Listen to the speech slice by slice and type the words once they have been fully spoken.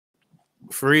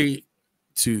3,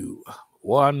 2,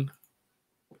 1.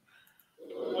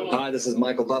 Hi, this is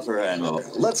Michael Buffer, and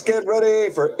let's get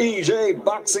ready for EJ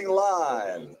Boxing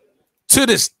Live. To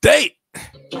this date.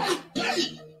 To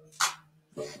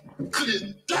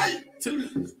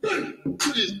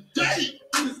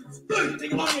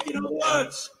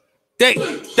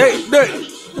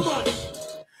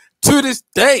this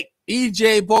date,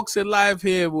 EJ Boxing Live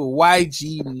here with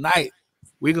YG Knight.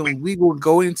 We're gonna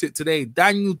go into it today.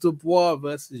 Daniel Dubois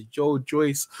versus Joe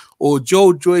Joyce, or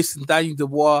Joe Joyce and Daniel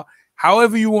Dubois,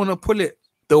 however you want to pull it.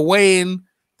 The weigh-in,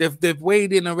 they've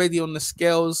weighed in already on the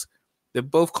scales. They've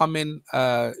both come in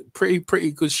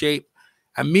pretty good shape.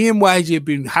 And me and YG have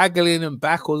been haggling and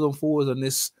backwards and forwards on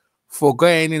this for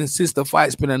going in since the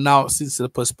fight's been announced, since the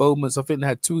postponements. I think they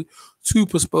had two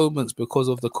postponements because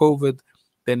of the COVID.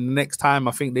 Then the next time,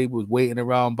 I think they were waiting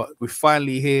around, but we're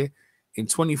finally here. In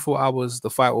 24 hours, the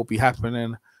fight will be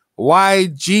happening.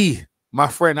 YG, my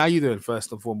friend, how you doing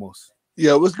first and foremost?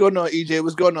 Yeah, what's going on, EJ?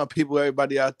 What's going on, people,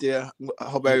 everybody out there? I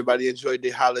hope everybody enjoyed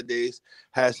their holidays,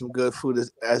 had some good food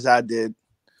as I did.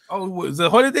 Oh, was there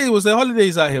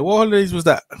holidays out here? What holidays was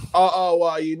that? Oh,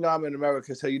 well, I'm in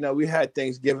America, so we had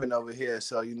Thanksgiving over here,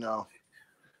 so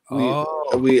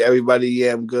everybody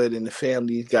I'm good, and the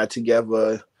family got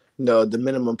together. The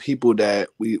minimum people that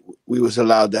we was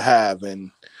allowed to have,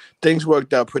 and things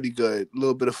worked out pretty good. A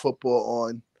little bit of football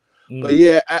on. But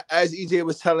yeah, as EJ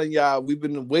was telling y'all, we've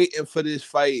been waiting for this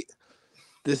fight.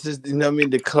 This is,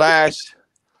 the clash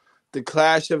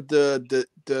of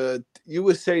the you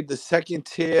would say the second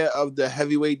tier of the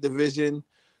heavyweight division,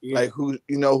 like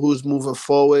who's moving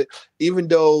forward. Even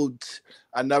though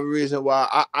another reason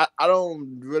why I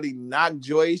don't really knock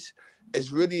Joyce,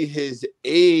 it's really his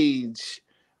age.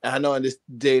 And I know in this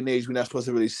day and age we're not supposed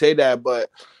to really say that,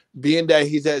 but being that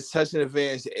he's at such an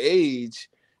advanced age.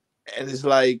 And it's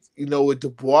like, with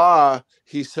Dubois,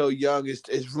 he's so young.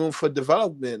 It's room for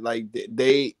development. Like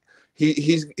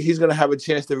he's gonna have a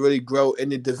chance to really grow in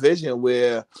the division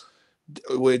where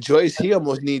Joyce, he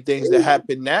almost need things to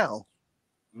happen now.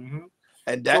 Mm-hmm.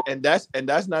 And that's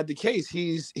not the case.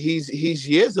 He's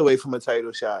years away from a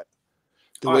title shot.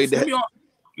 Let me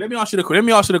ask you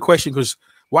the question, because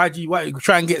YG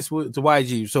try and get to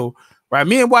YG. So right,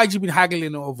 me and YG been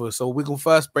haggling over. So we can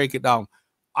first break it down.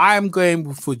 I'm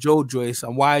going for Joe Joyce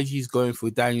and YG's going for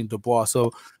Daniel Dubois.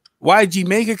 So YG,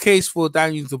 make a case for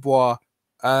Daniel Dubois.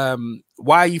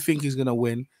 Why you think he's gonna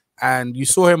win? And you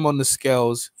saw him on the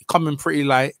scales, coming pretty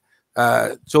light.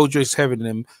 Joe Joyce heavier than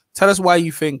him. Tell us why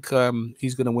you think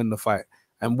he's gonna win the fight,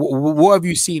 and what have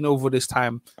you seen over this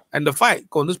time and the fight?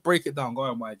 Go on, let's break it down. Go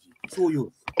on, YG. It's all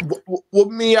yours. With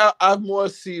me, I've more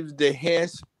seen the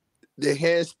hand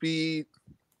speed,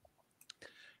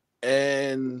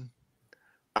 and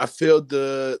I feel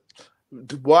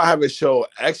Dubois haven't shown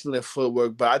excellent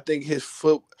footwork, but I think his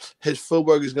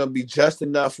footwork is going to be just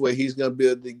enough where he's going to be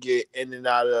able to get in and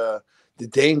out of the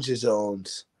danger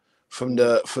zones from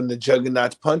the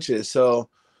juggernaut punches. So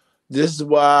this is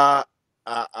why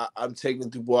I'm taking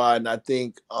Dubois, and I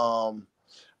think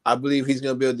I believe he's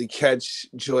going to be able to catch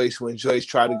Joyce when Joyce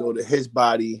try to go to his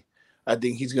body. I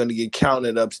think he's going to get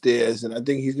counted upstairs, and I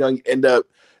think he's going to end up,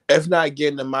 if not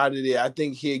getting him out of there, I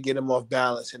think he'll get him off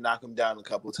balance and knock him down a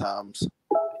couple times.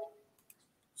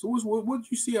 So what do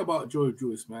you see about Joe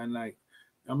Joyce, man? Like,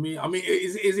 I mean,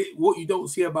 is it what you don't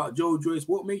see about Joe Joyce?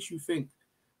 What makes you think?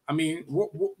 I mean,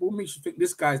 what makes you think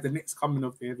this guy's the next coming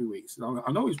of the heavyweights?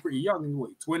 I know he's pretty young. He's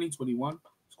what, 20, 21?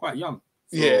 It's quite young.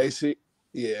 So, yeah, see.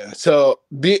 Yeah, so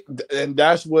and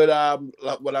that's what I'm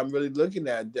really looking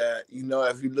at. That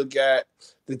if you look at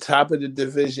the top of the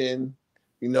division,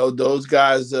 those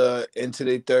guys are into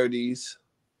their 30s,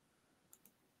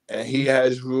 and he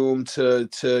has room to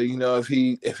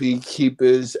if he keep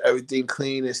his everything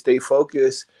clean and stay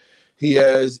focused, he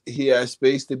has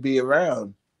space to be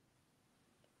around.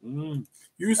 You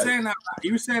were saying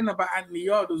about Anthony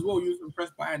Yard as well. You was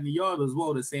impressed by Anthony Yard as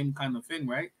well. The same kind of thing,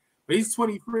 right? But he's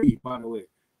 23, by the way.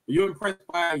 But you're impressed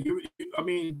by you. I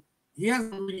mean, he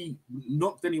hasn't really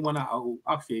knocked anyone out.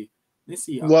 Okay, let's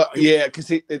see. Well, yeah, because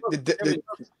the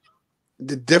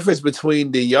difference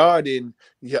between the Yard and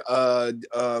are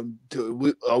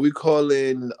we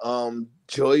calling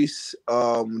Joyce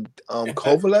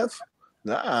Kovalev?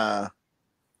 Nah.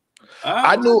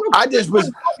 I just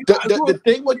was the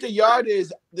thing with the Yard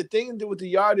is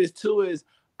too is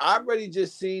I've already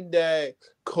just seen that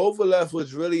Kovalev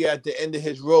was really at the end of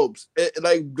his ropes.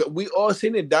 Like we all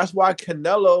seen it. That's why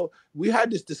Canelo. We had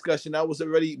this discussion. I was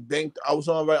already banked.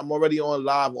 I'm already on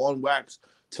live on wax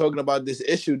talking about this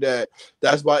issue.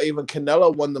 That's why even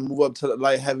Canelo wanted to move up to the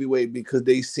light heavyweight because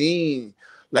they seen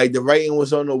like the writing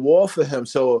was on the wall for him.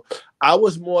 So I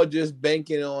was more just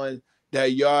banking on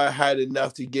that Yard had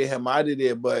enough to get him out of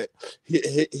there, but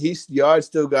he's Yard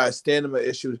still got stamina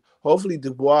issues. Hopefully,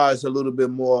 Dubois is a little bit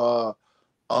more,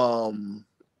 I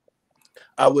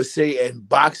would say, in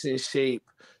boxing shape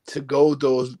to go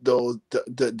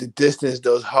the distance,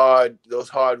 those hard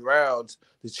rounds,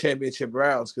 the championship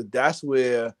rounds, because that's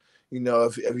where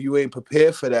if you ain't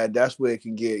prepared for that, that's where it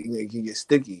can get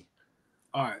sticky.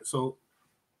 All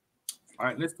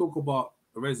right, let's talk about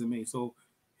the resume. So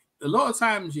a lot of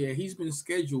times, yeah, he's been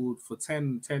scheduled for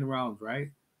 10 rounds,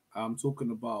 right? I'm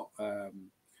talking about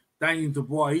Daniel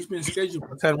Dubois. He's been scheduled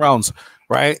for 10 rounds,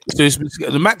 right? So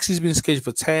the max he's been scheduled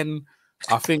for 10.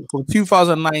 I think from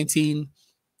 2019,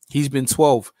 he's been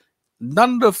 12.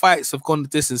 None of the fights have gone the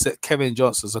distance at Kevin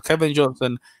Johnson. So Kevin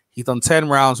Johnson, he's done 10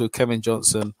 rounds with Kevin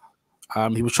Johnson.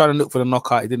 He was trying to look for the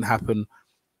knockout. It didn't happen.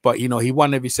 But, he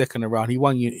won every second round. He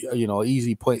won,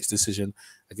 easy points decision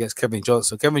against Kevin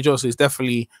Johnson. Kevin Johnson is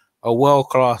definitely a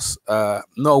world-class, not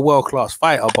a world-class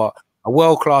fighter, but a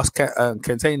world-class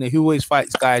container who always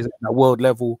fights guys at that world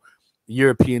level,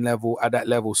 European level, at that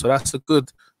level. So that's a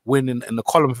good win in the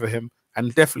column for him,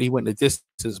 and definitely went the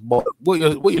distance. But what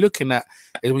you're looking at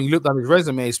is when you look at his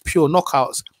resume, it's pure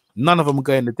knockouts. None of them are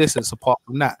going the distance apart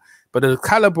from that. But the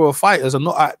caliber of fighters are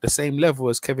not at the same level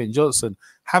as Kevin Johnson.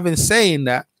 Having saying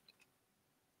that,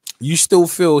 you still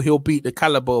feel he'll beat the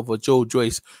caliber of a Joe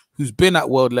Joyce, who's been at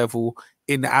world level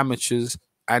in the amateurs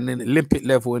and in Olympic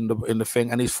level in the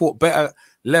thing, and he's fought better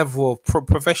level of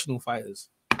professional fighters.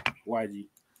 YG.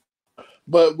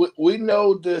 But we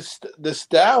know the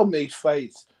style makes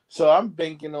fights, so I'm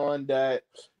banking on that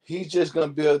he's just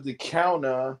gonna be able to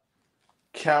counter,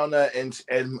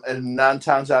 and 9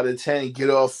 times out of 10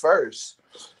 get off first.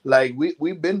 Like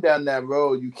we've been down that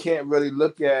road. You can't really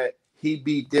look at he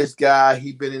beat this guy,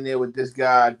 he been in there with this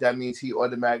guy, that means he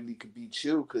automatically could beat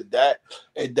you, because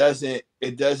it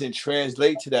doesn't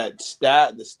translate to that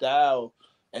style. The style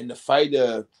and the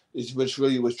fighter is which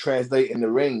really was translating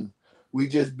the ring. We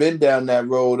just been down that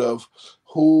road of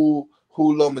who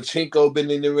Lomachenko been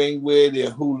in the ring with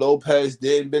and who Lopez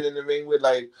didn't been in the ring with.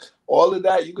 Like all of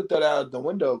that, you could throw that out the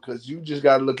window, because you just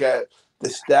got to look at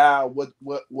the style,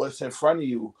 what's in front of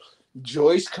you.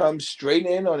 Joyce comes straight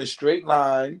in on a straight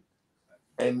line.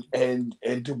 And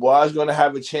Dubois is going to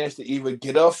have a chance to either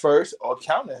get up first or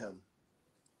counter him.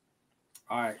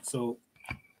 All right, so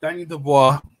Daniel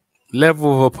Dubois,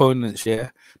 level of opponents,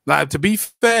 yeah. Like, to be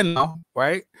fair now,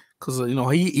 right? Because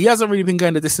he hasn't really been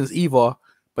going the distance either,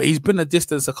 but he's been a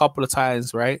distance a couple of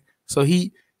times, right? So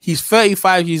he's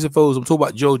 35 years of age. I'm talking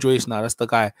about Joe Joyce now. That's the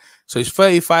guy. So he's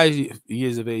 35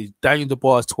 years of age. Daniel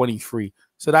Dubois is 23.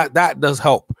 So that does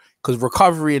help, because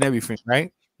recovery and everything,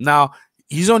 right? Now,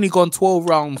 he's only gone 12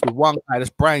 rounds with one guy. That's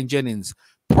Brian Jennings.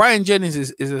 Brian Jennings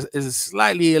is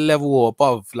slightly a level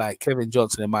above like Kevin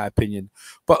Johnson, in my opinion.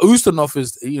 But Ustinov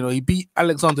is, he beat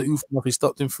Alexander Ustinov. He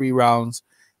stopped in 3 rounds.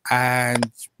 And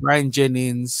Brian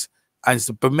Jennings and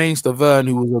Bermain Stavern,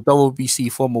 who was a WBC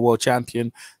former world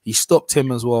champion, he stopped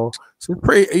him as well. So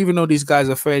even though these guys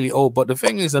are fairly old, but the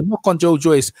thing is, a knock on Joe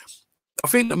Joyce, I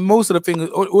think that most of the thing,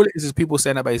 all it is people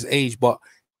saying about his age, but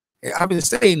I've been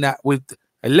saying that with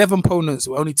 11 opponents,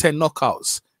 only 10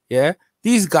 knockouts. Yeah,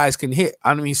 these guys can hit.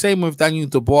 I mean, same with Daniel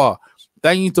Dubois.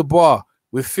 Daniel Dubois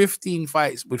with 15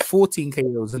 fights, with 14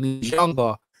 KOs, and he's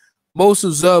younger. Most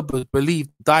observers believe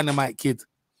Dynamite Kid,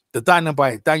 the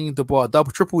Dynamite, Daniel Dubois,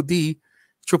 triple D,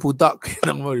 triple duck.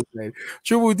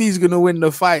 Triple D is gonna win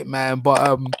the fight, man. But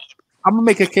I'm gonna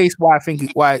make a case why I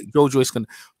think why Joe Joyce can.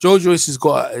 Joe Joyce has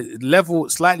got a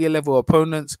slightly a level of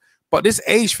opponents, but this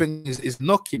age thing is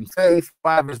knocking.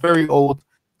 35 is very old.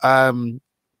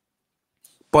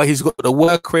 But he's got the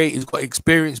work rate, he's got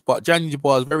experience. But Daniel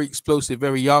Dubois is very explosive,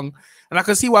 very young, and I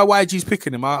can see why YG's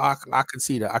picking him. I can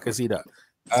see that. I can see that.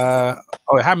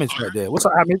 Hamid's right there. What's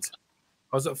up, Hamid?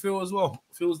 Oh, is that Phil as well?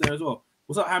 Phil's there as well.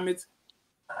 What's up, Hamid?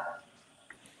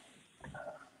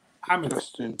 Hamid.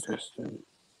 Testing.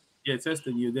 Yeah,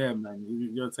 testing you there, man.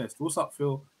 You're a test. What's up,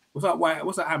 Phil? What's up, White?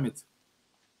 What's up, Hamid?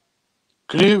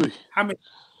 Can you hear me? Hamid,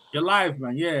 you're live,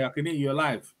 man. Yeah, I can hear you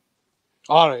live.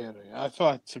 All right. I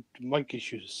thought some mic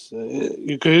issues.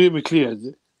 You can hear me clear, is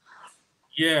it?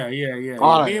 Yeah.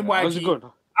 All Me right. and YG, How's it going?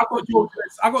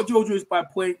 I got Joe Joyce by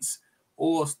points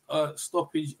or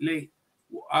stoppage late.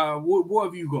 What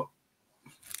have you got?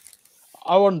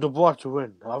 I want Dubois to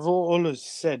win. I've always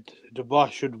said Dubois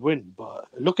should win, but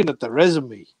looking at the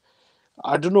resume,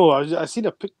 I don't know. I seen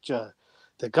a picture.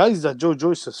 The guys that Joe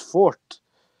Joyce has fought,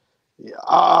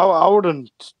 I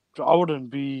wouldn't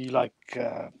be like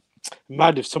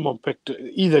mad if someone picked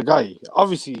either guy.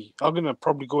 Obviously, I'm gonna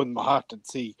probably go in my heart and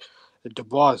say that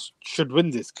Dubois should win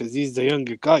this because he's the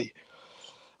younger guy.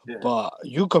 But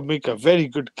you can make a very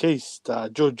good case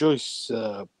that Joe Joyce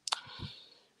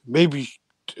maybe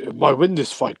might win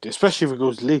this fight, especially if it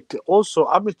goes late. Also,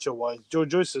 amateur-wise, Joe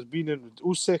Joyce has been in with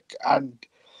Usyk and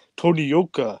Tony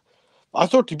Yoka. I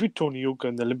thought he beat Tony Yoka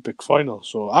in the Olympic final,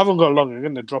 so I haven't got long. I'm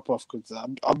going to drop off because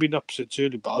I've been up since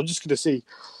early. But I was just going to say,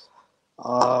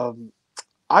 I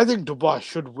think Dubois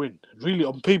should win. Really,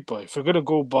 on paper, if you're going to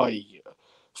go by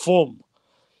form,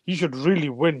 he should really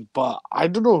win. But I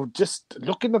don't know, just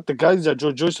looking at the guys that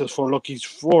Joe Joyce has fought, look, he's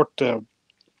fought,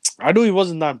 I know he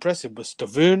wasn't that impressive, but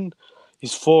Stavern,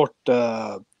 he's fought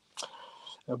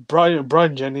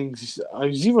Brian Jennings.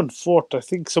 He's even fought, I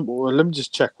think, let me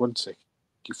just check one sec.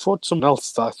 He fought someone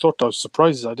else that I thought I was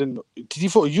surprised. I didn't. Did he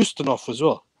fought Ustinov as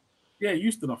well? Yeah,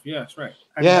 Ustinov. Yeah, that's right.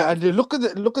 And look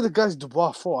at the guys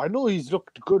Dubois fought. I know he's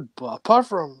looked good, but apart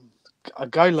from a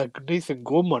guy like Nathan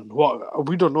Gorman, who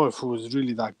we don't know if he was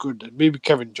really that good, and maybe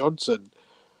Kevin Johnson,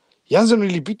 he hasn't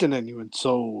really beaten anyone.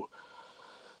 So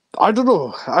I don't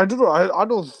know.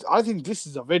 I think this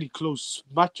is a very close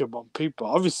matchup on paper.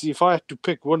 Obviously, if I had to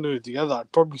pick one or the other, I'd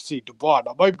probably say Dubois. And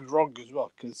I might be wrong as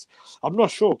well because I'm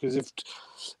not sure. Because if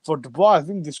for Dubois, I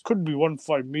think this could be one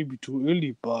fight maybe too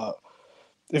early. But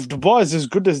if Dubois is as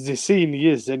good as they say he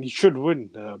is, then he should win.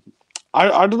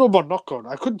 I don't know about knockout.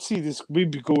 I could see this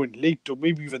maybe going late or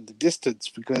maybe even the distance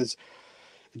because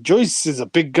Joyce is a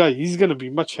big guy. He's going to be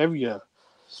much heavier.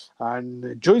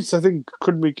 And Joyce, I think,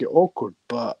 could make it awkward,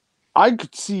 but I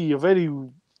could see a very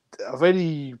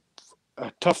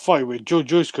tough fight where Joe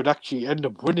Joyce could actually end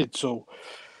up winning. So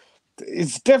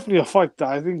it's definitely a fight that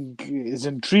I think is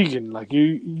intriguing. Like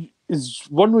is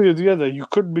one way or the other, you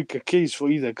could make a case for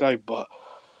either guy, but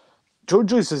Joe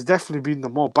Joyce has definitely been the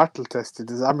more battle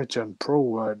tested as amateur and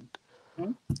pro. And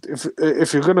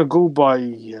if you're gonna go by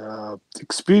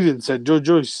experience and Joe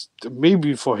Joyce,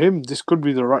 maybe for him this could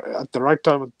be the right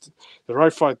time, the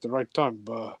right fight, at the right time.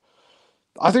 But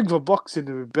I think for boxing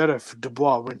it would be better if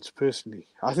Dubois wins. Personally,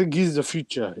 I think he's the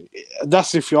future.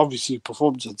 That's if he obviously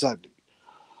performs exactly.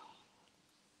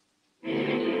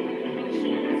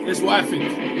 That's what I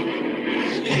think.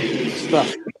 Stop.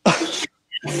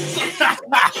 That's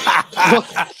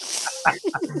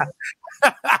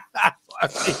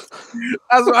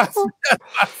what I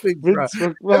think, bro.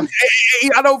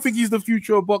 I don't think he's the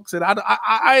future of boxing.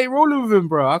 I ain't rolling with him,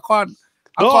 bro. I can't.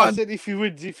 I said if he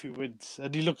wins,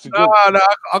 and he looks good. No,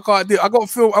 I can't do it. I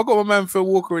got my man Phil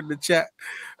Walker in the chat.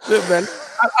 Look, man,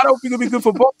 I don't think it'll be good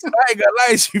for boxing. I ain't gonna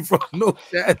lie to you, bro. No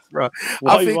chance, bro.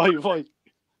 Why?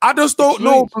 I just don't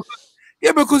know.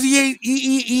 Because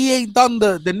he ain't done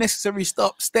the necessary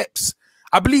steps.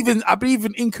 I believe in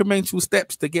incremental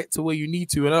steps to get to where you need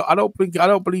to, and I don't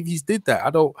believe he's did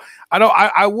that.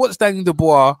 I watched Daniel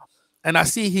Dubois, and I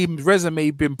see his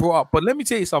resume been brought up. But let me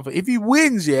tell you something: if he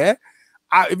wins, then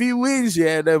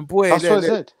boy, that's what I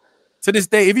said. To this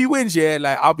day, if he wins,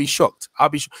 like I'll be shocked. I'll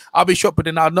be shocked, but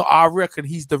then I reckon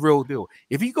he's the real deal.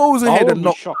 If he goes ahead and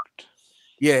knocks, shocked.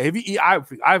 Yeah,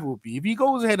 I will be. If he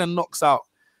goes ahead and knocks out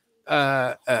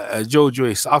Joe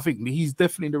Joyce, I think he's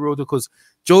definitely the real deal because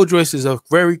Joe Joyce is a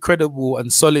very credible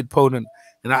and solid opponent,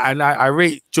 and I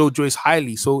rate Joe Joyce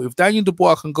highly. So if Daniel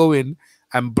Dubois can go in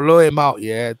and blow him out,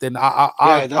 then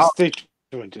that's a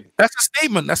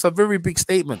statement. That's a very big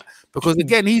statement because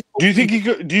again, do you think he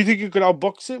could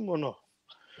outbox him or not?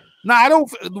 No, I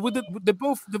don't.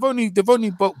 Both of them only gone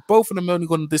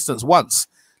the distance once.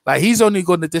 Like he's only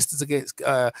gone the distance against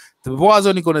Dubois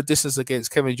only gone the distance against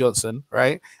Kevin Johnson,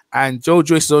 right? And Joe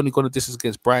Joyce is only gone the distance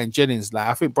against Brian Jennings. Like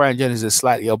I think Brian Jennings is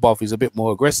slightly above. He's a bit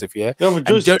more aggressive, yeah. Yeah, but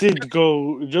Joyce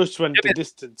went the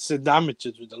distance in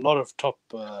amateurs with a lot of top.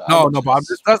 No, but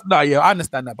I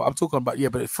understand that, but I'm talking about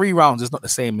but 3 rounds is not the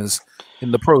same as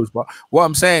in the pros. But what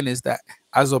I'm saying is that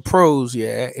as a pros,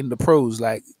 in the pros,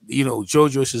 like Joe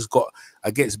Joyce has got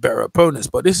against better opponents.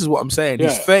 But this is what I'm saying.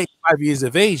 He's 35 years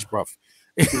of age, bruv.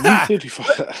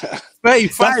 35.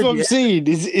 That's what I'm saying.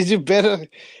 Is it better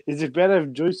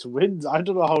if Joyce wins? I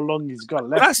don't know how long he's got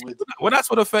left. That's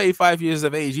for the 35 years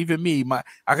of age. Even me,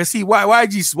 I can see why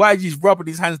he's rubbing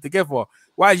his hands together.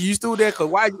 Why you still there? Cause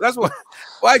why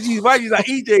like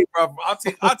EJ, bro? I'll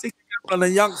take on the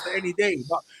youngster any day.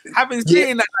 But having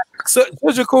seen that,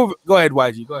 go ahead,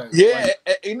 YG. Go ahead. Yeah,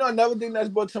 another thing that's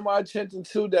brought to my attention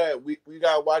too that we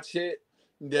gotta watch it.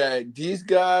 That these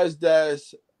guys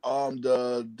that's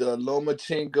the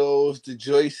Lomachenkos, the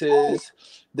Joyces,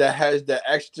 that has the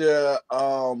extra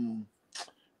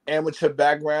amateur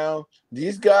background.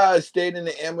 These guys stayed in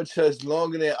the amateurs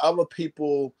longer than other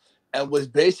people and was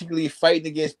basically fighting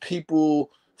against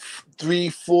people 3,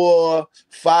 4,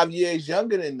 5 years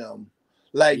younger than them.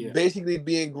 like basically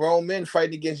being grown men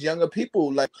fighting against younger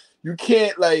people. Like you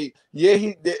can't like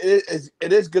it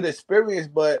is good experience,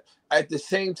 but at the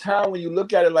same time when you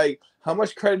look at it, like how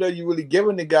much credit are you really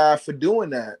giving the guy for doing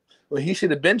that? Well, he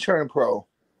should have been turned pro.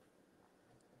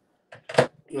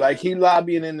 Like he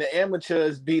lobbying in the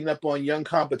amateurs, beating up on young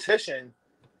competition.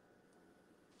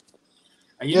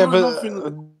 And you know but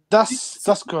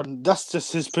that's good. That's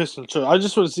just his personal choice. I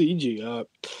just want to see EJ.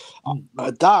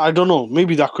 That I don't know.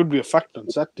 Maybe that could be a factor on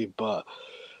Saturday. But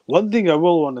one thing I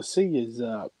will want to see is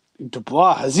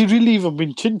Dubois. Has he really even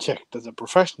been chin checked as a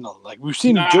professional? Like we've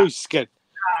seen Joyce get.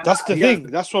 That's the thing.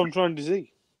 That's what I'm trying to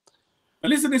see. But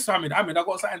listen to this, Hamid. I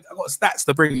got stats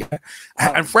to bring you.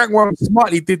 And Frank Warren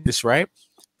smartly did this, right?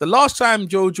 The last time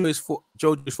Joe Joyce fought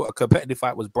a competitive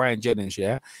fight was Brian Jennings,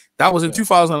 yeah? That was in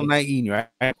 2019,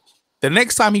 right? The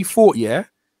next time he fought,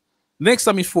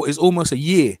 is almost a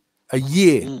year.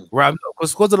 Right?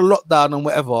 Because of the lockdown and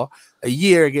whatever, a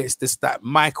year against that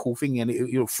Michael thing,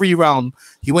 and 3 round,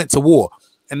 he went to war.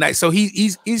 And like so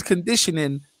he's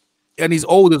conditioning, and he's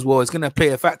old as well. It's going to play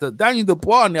a factor. Daniel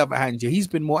Dubois, on the other hand, he's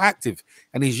been more active,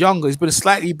 and he's younger. He's been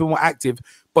slightly more active,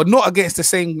 but not against the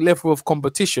same level of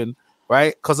competition,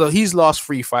 right? Because of his last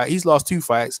 2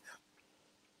 fights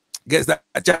against that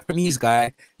Japanese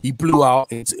guy, he blew out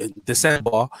in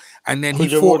December, and then he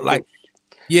fought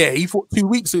he fought 2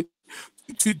 weeks.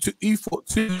 He fought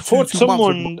two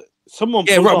someone.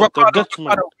 The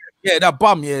Dutchman. Yeah, that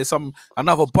bum,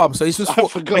 another bum. So he's just I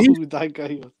forgot who that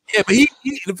guy was. Yeah, but he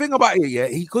the thing about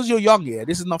it, because you're young,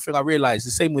 this is nothing I realized.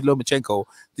 The same with Lomachenko.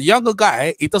 The younger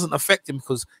guy, it doesn't affect him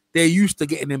because they're used to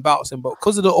getting in bouts, but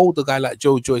because of the older guy like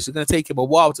Joe Joyce, it's gonna take him a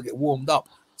while to get warmed up.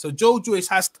 So Daniel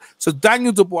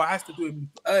Dubois has to do it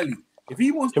early. If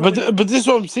he wants but this is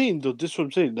what I'm saying, though. This is what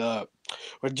I'm saying.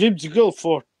 When James Gill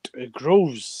fought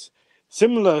Groves,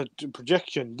 similar to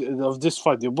projection of this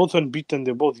fight, they're both unbeaten,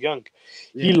 they're both young.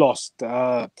 He lost.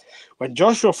 When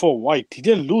Joshua fought White, he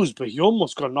didn't lose, but he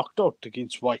almost got knocked out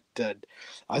against White.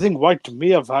 I think White may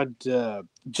have had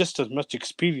just as much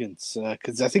experience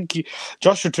because I think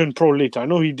Joshua turned pro later. I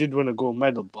know he did win a gold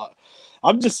medal, but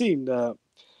I'm just saying,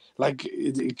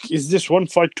 is this one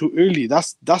fight too early?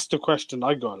 That's the question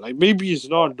I got. Like maybe it's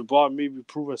not Dubois, maybe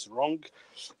prove us wrong.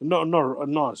 No,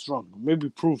 it's wrong. Maybe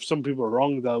prove some people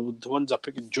wrong that the ones are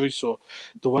picking Joyce or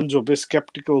the ones who are a bit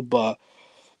skeptical. But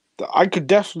I could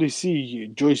definitely see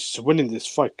Joyce winning this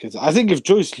fight because I think if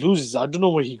Joyce loses, I don't know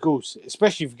where he goes,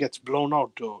 especially if he gets blown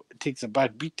out or takes a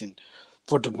bad beating.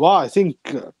 For Dubois, I think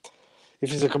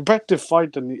if it's a competitive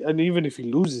fight and even if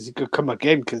he loses, he could come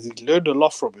again because he learned a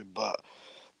lot from him. But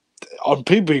on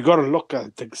paper, you got to look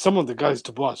at some of the guys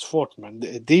Dubois fought, man.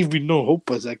 They've been no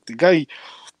hopers. Like the guy,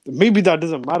 maybe that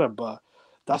doesn't matter, but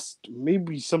that's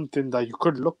maybe something that you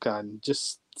could look at and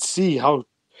just see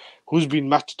who's been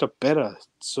matched up better.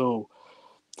 So,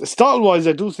 style-wise,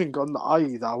 I do think on the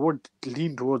eye that I would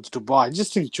lean towards Dubois. I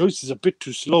just think Joyce is a bit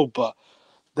too slow, but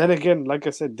then again, like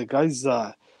I said, the guys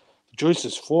Joyce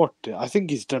has fought, I think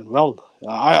he's done well.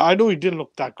 I know he didn't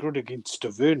look that good against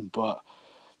Stavern, but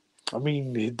I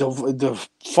mean, the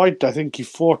fight I think he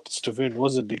fought Stavern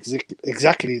wasn't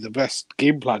exactly the best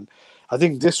game plan. I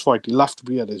think this fight he'll have to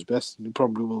be at his best, and he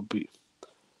probably will be.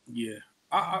 Yeah,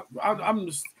 I'm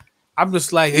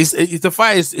just like the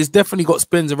fight is definitely got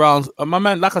spins around. My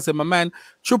man, like I said,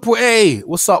 Triple A,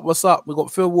 what's up? We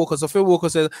got Phil Walker. So Phil Walker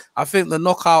said, I think the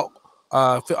knockout,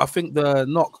 I think the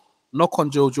knock on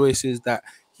Joe Joyce is that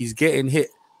he's getting hit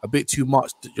a bit too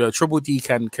much. Triple D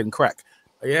can crack.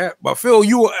 Yeah, but Phil,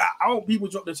 I hope people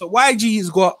drop this. So YG's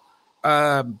got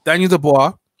Daniel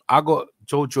Dubois. I got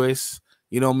Joe Joyce.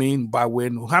 You know what I mean? By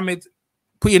win. Hamid,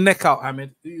 put your neck out,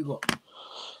 Hamid. Who you got?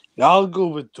 Yeah, I'll go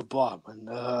with Dubois, man.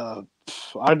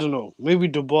 I don't know. Maybe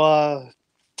Dubois.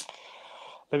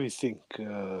 Let me think.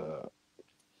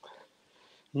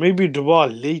 Maybe Dubois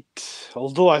late.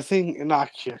 Although I think,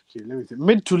 actually, let me think.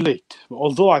 Mid to late.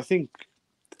 Although I think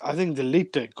the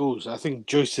later it goes, I think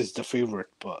Joyce is the favorite.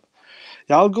 But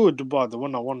yeah, I'll go with Dubois, the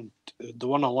one I want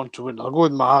to win. I'll go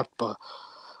with my heart, but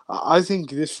I think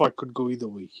this fight could go either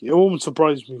way. It won't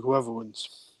surprise me whoever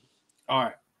wins. All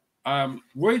right.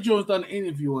 Roy Jones done an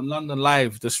interview on London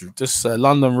Live, this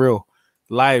London Real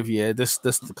Live, this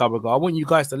the cover go. I want you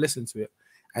guys to listen to it,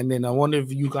 and then I wonder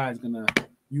if you guys gonna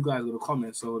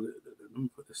comment. So let me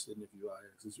put this interview out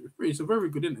here. It's a very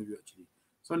good interview actually.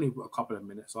 It's only a couple of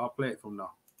minutes, so I'll play it from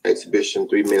now. Exhibition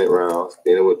 3-minute rounds,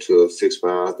 then it went to 6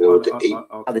 rounds, then it went to 8.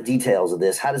 Okay. The details of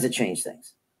this, how does it change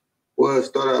things? Well, it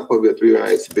started out probably a 3-round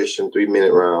exhibition,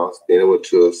 3-minute rounds, then it went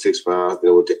to 6 rounds,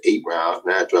 then it went to 8 rounds,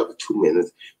 now it dropped to 2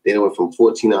 minutes, then it went from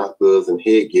 14-ounce gloves and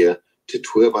headgear to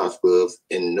 12-ounce gloves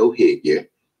and no headgear.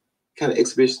 kind of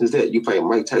exhibition is that? You fight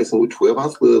Mike Tyson with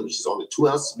 12-ounce gloves, which is only 2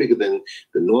 ounces bigger than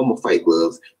the normal fight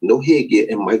gloves, no headgear,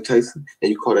 and Mike Tyson,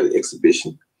 and you call that an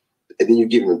exhibition. And then you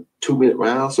give him a 2-minute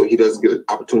round so he doesn't get an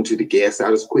opportunity to gas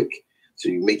out as quick. So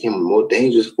you make him more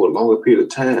dangerous for a longer period of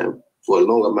time, for a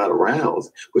longer amount of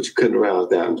rounds, but you're cutting rounds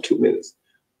down to 2 minutes.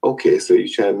 Okay, so you're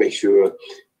trying to make sure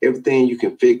everything you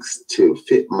can fix to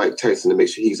fit Mike Tyson to make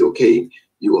sure he's okay,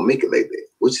 you will make it like that,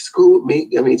 which is cool with me.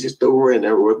 I mean, just throw Roy in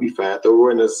there, Roy be fine. Throw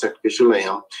Roy in as a sacrificial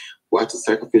lamb. Watch the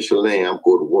sacrificial lamb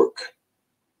go to work.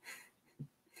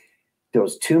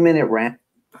 Those 2-minute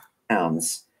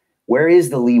rounds, where is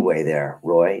the leeway there,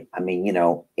 Roy? I mean,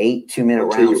 8 2-minute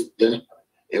rounds.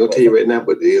 I'll tell you right now,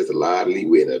 but there's a lot of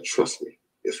leeway in there. Trust me.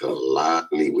 It's a lot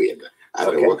of leeway in there.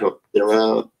 I've been working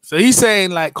around. So he's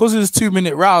saying, like, because it's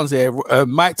 2-minute rounds there,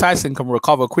 Mike Tyson can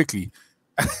recover quickly.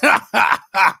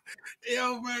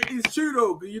 Yo, man, it's true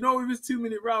though. If it's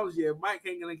 2-minute rounds, Mike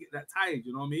ain't gonna get that tired.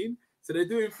 You know what I mean? So they're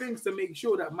doing things to make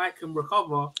sure that Mike can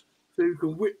recover, so you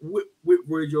can whip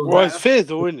Roy Jones. Well, it's fair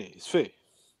though, isn't it? It's fair.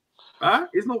 Huh?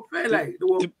 It's not fair.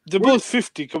 They're both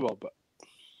 50. Come on, but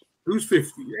who's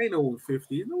 50? Ain't no one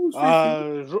 50. No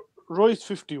one's 50. Roy's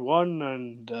 51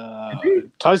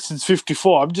 and Tyson's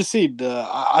 54. I'm just saying,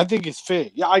 I think it's fair.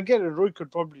 Yeah, I get it. Roy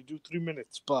could probably do 3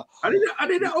 minutes, but are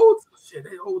they that old? Shit,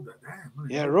 they older. Damn.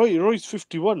 Yeah, Roy's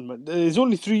 51, man. There's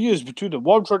only 3 years between them.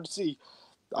 What I'm trying to say,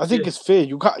 I think it's fair.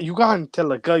 You can't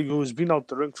tell a guy who's been out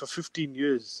the ring for 15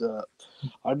 years.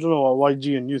 I don't know what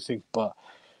YG and you think, but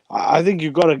I think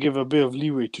you got to give a bit of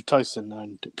leeway to Tyson.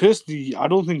 And personally, I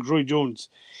don't think Roy Jones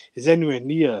is anywhere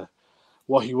near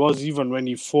what he was even when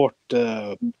he fought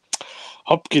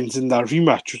Hopkins in that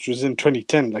rematch, which was in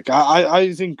 2010. Like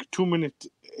I think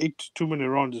 8 2-minute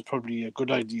rounds is probably a good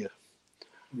idea.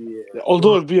 Yeah.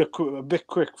 Although it'll be a bit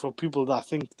quick for people that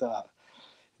think that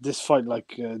this fight,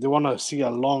 like they want to see a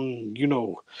long,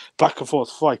 back and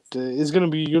forth fight. It's going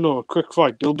to be, a quick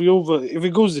fight. It'll be over. If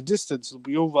it goes the distance, it'll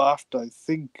be over after, I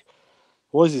think,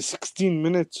 16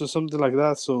 minutes or something like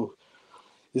that. So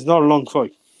it's not a long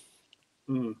fight.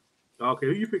 Okay,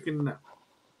 who are you picking now?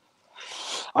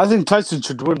 I think Tyson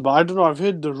should win, but I don't know. I've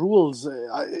heard the rules.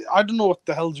 I don't know what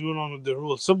the hell's going on with the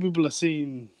rules. Some people are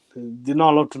saying they're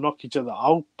not allowed to knock each other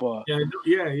out, but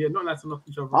yeah, not allowed to knock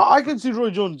each other out. I can see Roy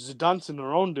Jones dancing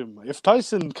around him. If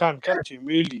Tyson can't catch him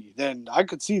early, then I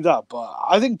could see that. But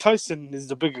I think Tyson is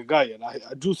the bigger guy, and I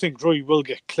do think Roy will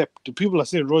get clipped. The people are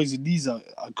saying Roy's knees are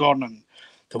gone, and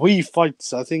the way he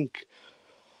fights, I think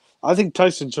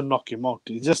Tyson should knock him out.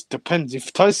 It just depends.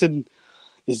 If Tyson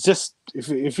is just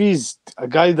if he's a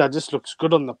guy that just looks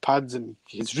good on the pads and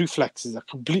his reflexes are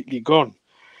completely gone,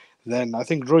 then I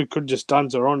think Roy could just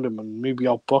dance around him and maybe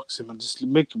outbox him and just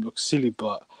make him look silly.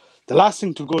 But the last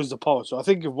thing to go is the power. So I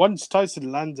think if once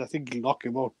Tyson lands, I think he'll knock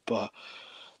him out. But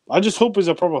I just hope it's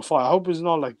a proper fight. I hope it's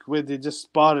not like where they just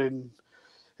sparring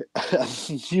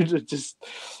and just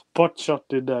pot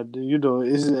shotted and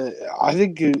I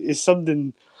think it's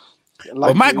something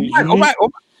like Michael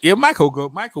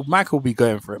be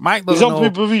going for it. Mike doesn't know. He's on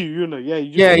pay-per-view,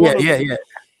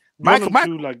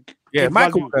 Yeah.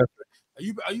 Michael.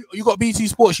 You got BT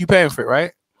Sports? You paying for it,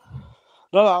 right?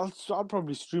 No, I'll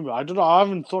probably stream it. I don't know. I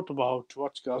haven't thought about how to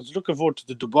watch it. I was looking forward to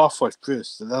the Dubois fight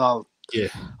first, and then I'll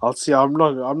see. I'm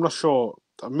not sure.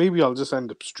 Maybe I'll just end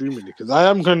up streaming it because I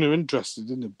am kind of interested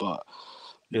in it, but.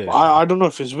 Yeah. I don't know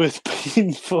if it's worth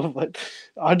paying for, but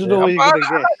I don't know what you're gonna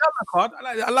get.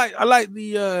 I like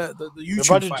the YouTube the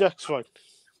Buddy Jack's fight.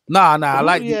 Nah. I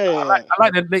like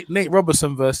the Nate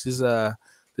Robertson versus the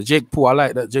Jake Paul. I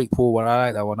like that Jake Paul one. I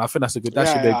like that one. I think that's a good.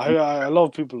 A lot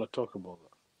of people are talking about that.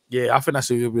 Yeah, I think that's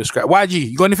a good scrap.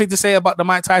 YG, you got anything to say about the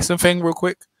Mike Tyson thing, real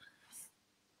quick?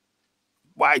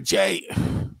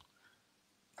 YG.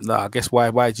 No, I guess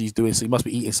YG's doing so. He must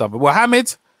be eating something. Well,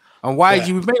 Hamid. And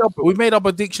YG, we've made up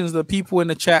predictions. The people in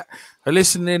the chat are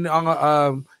listening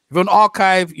on if you're on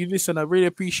archive, you listen. I really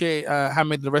appreciate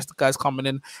Hamid and the rest of the guys coming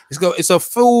in. It's a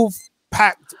full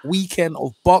packed weekend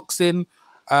of boxing.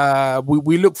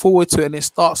 We look forward to it, and it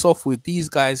starts off with these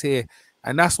guys here,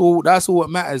 and that's all what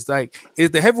matters. Like, is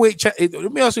the heavyweight?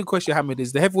 Let me ask you a question, Hamid.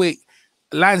 Is the heavyweight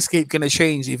landscape going to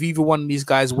change if either one of these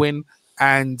guys win?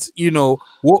 And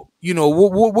what do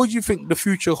you think the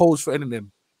future holds for any of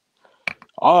them?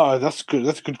 Oh, that's good.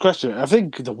 That's a good question. I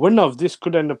think the winner of this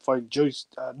could end up fighting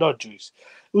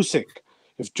Usyk.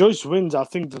 If Joyce wins, I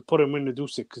think they'll put him in with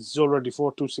Usyk because he's already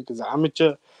fought Usyk as an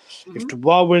amateur. Mm-hmm. If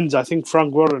Dubois wins, I think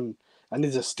Frank Warren, and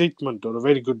it's a statement or a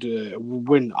very good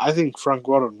win, I think Frank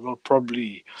Warren will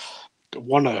probably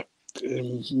want to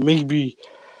maybe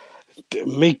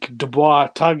make Dubois a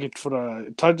target for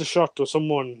a title shot or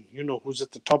someone, you know, who's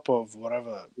at the top of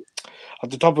whatever,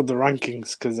 at the top of the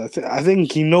rankings. Because I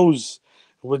think he knows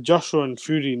with Joshua and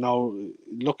Fury now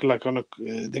look like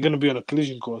they're going to be on a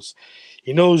collision course.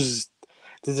 He knows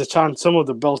there's a chance some of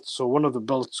the belts or one of the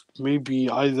belts may be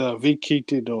either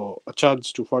vacated or a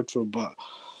chance to fight for. But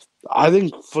I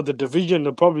think for the division,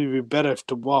 it'll probably be better if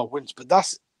Dubois wins. But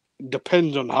that's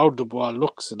depends on how Dubois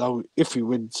looks and how, if he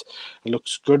wins, it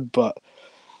looks good. But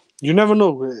you never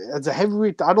know. As a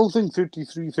heavyweight, I don't think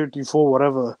 33, 34,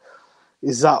 whatever,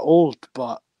 is that old.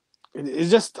 But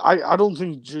it's just, I don't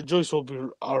think Joyce will be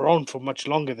around for much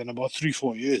longer than about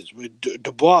 3-4 years. With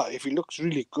Dubois, if he looks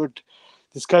really good,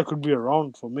 this guy could be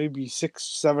around for maybe 6,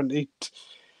 7, 8,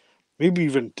 maybe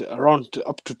even around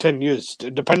up to 10 years,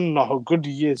 depending on how good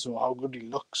he is or how good he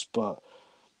looks. But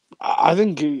I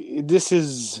think this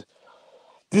is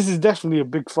definitely a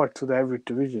big fight for the heavyweight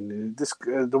division.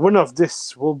 The winner of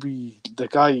this will be the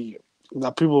guy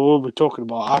that people will be talking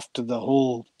about after the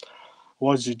whole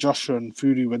Joshua and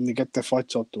Fury when they get their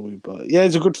fights out the way. But yeah,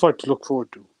 it's a good fight to look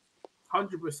forward to.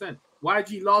 100%.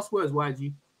 YG, last words,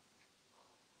 YG.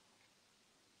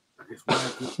 I guess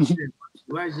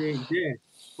YG ain't there.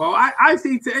 Well, I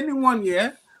say to anyone,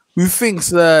 yeah, who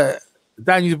thinks Daniel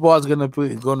Dubois is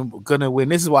gonna win,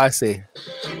 this is what I say.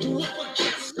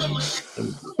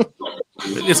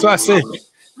 That's what I say.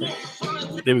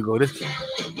 There we go.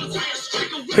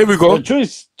 Here we go.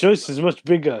 Joyce is much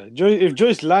bigger. If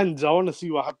Joyce lands, I want to see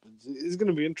what happens. It's going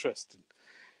to be interesting.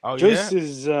 Oh, Joyce yeah?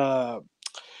 is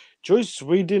Joyce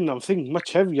weighed in, I think,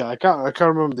 much heavier. I can't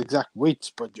remember the exact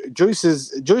weights, but Joyce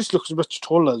looks much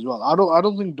taller as well. I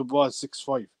don't think Dubois is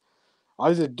 6'5".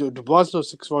 Either Dubois is not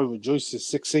 6'5" or Joyce is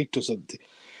 6'8" or something.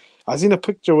 I seen a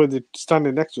picture where they're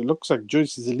standing next to it. It looks like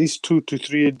Joyce is at least 2 to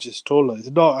 3 inches taller.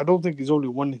 I don't think there's only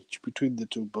 1 inch between the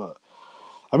two, but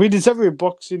I mean, it's every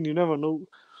boxing. You never know.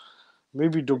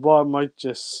 Maybe Dubois might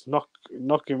just knock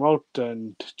him out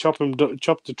and chop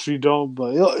the tree down.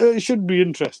 But it should be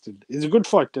interesting. It's a good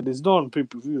fight, and it's not on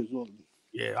pay-per-view as well.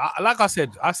 Yeah, like I said,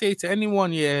 I say to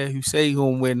anyone, yeah, who say he's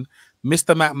gonna win,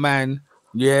 Mr. McMahon,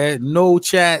 yeah, no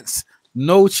chance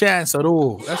at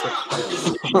all. That's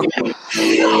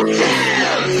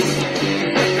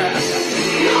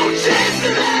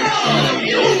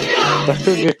That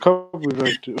could get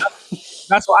copyrighted.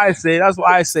 That's what I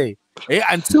say. Yeah,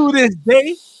 and to this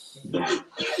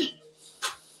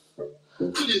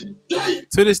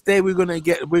day, we're gonna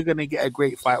get a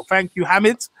great fight. Thank you,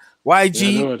 Hamid, YG.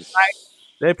 Yeah,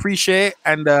 they appreciate it,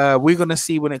 and we're gonna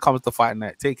see when it comes to fight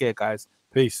night. Take care, guys.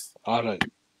 Peace. all right.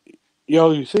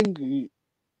 Yo, you think you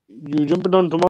jumping on tomorrow?